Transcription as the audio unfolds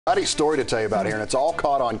Story to tell you about here, and it's all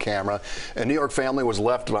caught on camera. A New York family was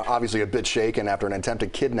left obviously a bit shaken after an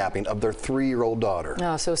attempted kidnapping of their 3-year-old daughter.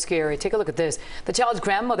 Oh, so scary. Take a look at this. The child's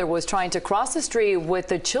grandmother was trying to cross the street with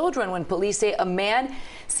the children when police say a man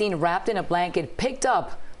seen wrapped in a blanket picked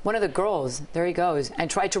up one of the girls, there he goes, and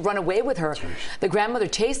tried to run away with her. The grandmother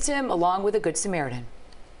chased him along with a Good Samaritan.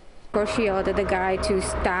 Of course, she ordered the guy to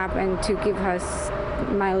stop and to give us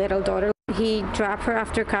my little daughter. He dropped her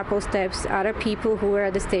after a couple steps. Other people who were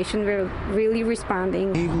at the station were really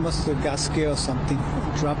responding. He must have got scared or something.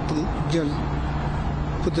 Just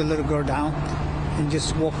put the little girl down and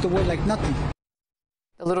just walked away like nothing.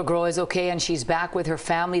 The little girl is okay and she's back with her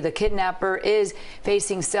family. The kidnapper is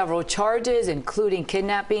facing several charges, including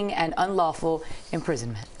kidnapping and unlawful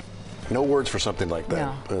imprisonment. No words for something like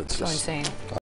that. No, it's so insane.